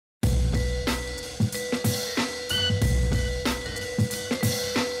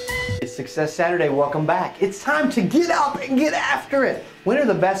Success Saturday, welcome back. It's time to get up and get after it. When are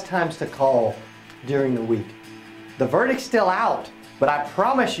the best times to call during the week? The verdict's still out, but I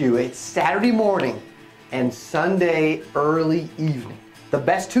promise you it's Saturday morning and Sunday early evening. The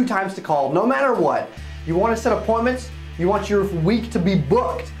best 2 times to call, no matter what. You want to set appointments, you want your week to be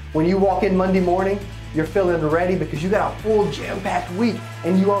booked. When you walk in Monday morning, you're feeling ready because you got a full jam-packed week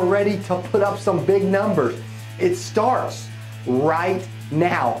and you are ready to put up some big numbers. It starts right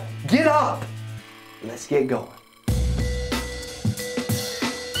now. Get up. Let's get going.